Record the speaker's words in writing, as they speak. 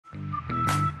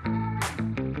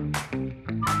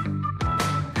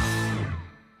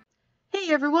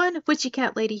everyone, Witchy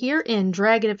Cat Lady here in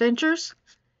Dragon Adventures,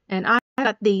 and I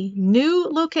got the new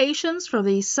locations for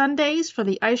the Sundaes for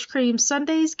the Ice Cream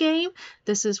Sundaes game.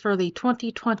 This is for the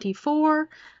 2024.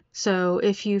 So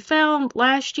if you found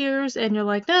last year's and you're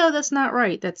like, no, that's not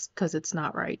right, that's because it's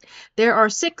not right. There are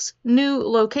 6 new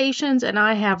locations and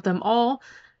I have them all.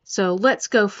 So let's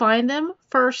go find them.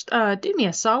 First, do me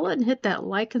a solid and hit that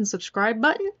like and subscribe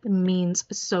button. It means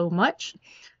so much.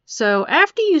 So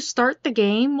after you start the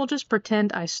game, we'll just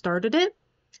pretend I started it.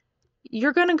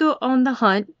 You're going to go on the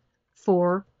hunt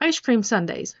for ice cream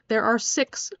sundaes. There are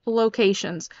 6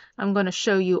 locations. I'm going to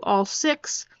show you all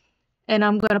 6, and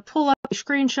I'm going to pull up a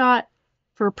screenshot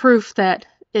for proof that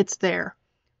it's there.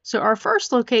 So our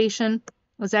first location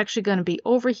is actually going to be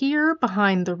over here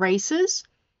behind the races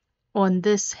on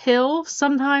this hill.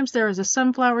 Sometimes there is a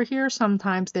sunflower here,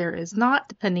 sometimes there is not,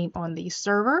 depending on the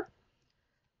server.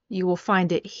 You will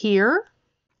find it here,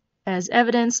 as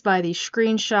evidenced by the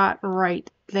screenshot right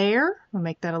there. I'll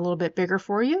make that a little bit bigger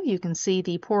for you. You can see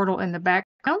the portal in the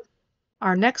background.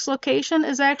 Our next location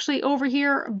is actually over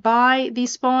here by the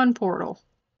spawn portal,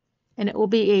 and it will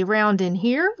be around in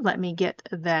here. Let me get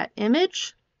that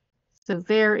image. So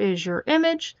there is your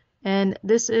image, and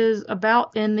this is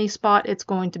about in the spot it's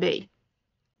going to be.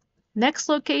 Next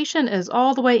location is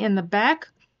all the way in the back,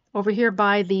 over here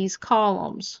by these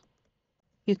columns.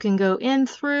 You can go in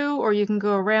through, or you can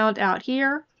go around out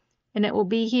here, and it will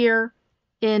be here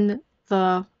in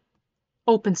the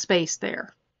open space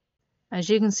there. As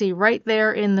you can see right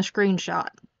there in the screenshot.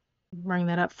 Bring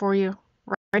that up for you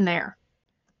right in there.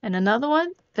 And another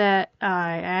one that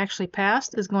I actually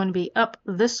passed is going to be up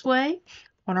this way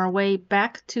on our way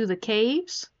back to the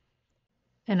caves.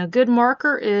 And a good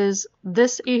marker is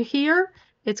this here.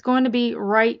 It's going to be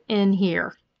right in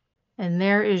here. And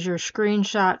there is your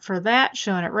screenshot for that,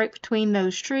 showing it right between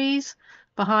those trees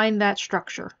behind that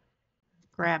structure.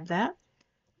 Grab that.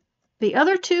 The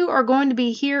other 2 are going to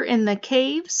be here in the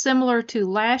cave, similar to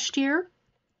last year.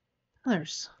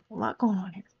 There's a lot going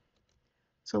on here.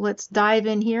 So let's dive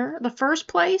in here. The first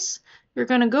place, you're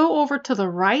going to go over to the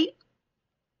right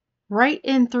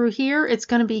in through here. It's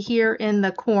going to be here in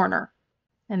the corner.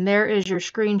 And there is your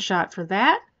screenshot for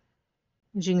that.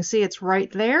 As you can see, it's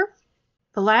right there.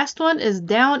 The last one is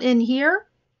down in here,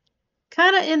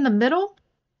 kind of in the middle.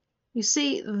 You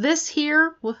see this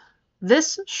here,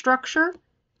 this structure,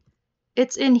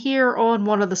 it's in here on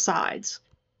one of the sides,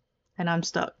 and I'm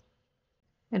stuck.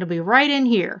 It'll be right in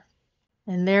here.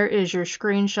 And there is your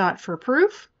screenshot for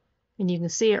proof, and you can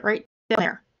see it right down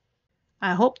there.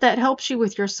 I hope that helps you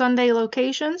with your Sundae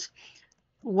locations.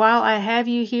 While I have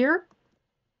you here,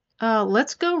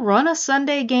 let's go run a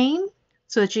Sundae game,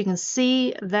 so that you can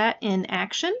see that in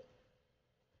action.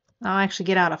 I'll actually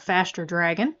get out a faster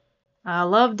dragon. I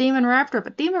love Demon Raptor,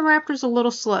 but Demon Raptor's a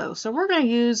little slow, so we're going to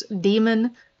use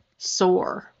Demon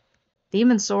Soar.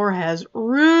 Demon Soar has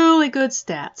really good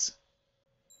stats.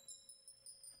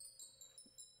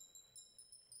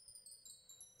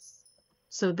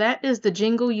 So that is the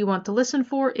jingle you want to listen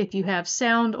for if you have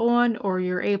sound on or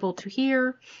you're able to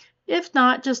hear. If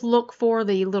not, just look for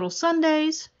the little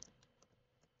Sundaes.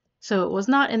 So it was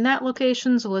not in that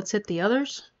location, so let's hit the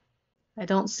others. I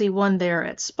don't see one there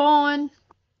at spawn.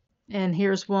 And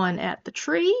here's one at the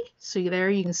tree. So there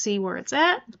you can see where it's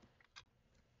at.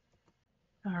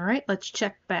 Alright, let's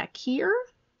check back here.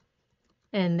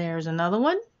 And there's another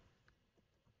one.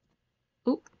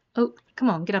 Oh, come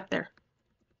on, get up there.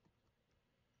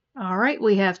 Alright,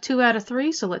 we have 2 out of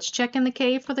 3, so let's check in the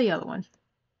cave for the other one.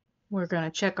 We're going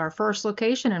to check our first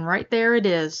location, and right there it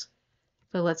is.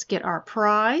 So let's get our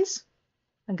prize.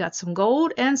 I got some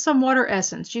gold and some water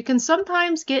essence. You can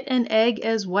sometimes get an egg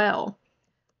as well.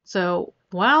 So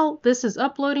while this is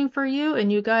uploading for you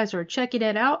and you guys are checking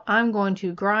it out, I'm going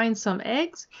to grind some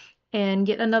eggs and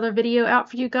get another video out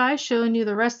for you guys showing you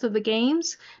the rest of the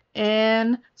games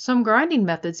and some grinding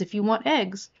methods if you want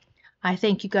eggs. I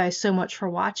thank you guys so much for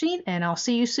watching, and I'll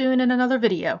see you soon in another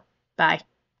video. Bye.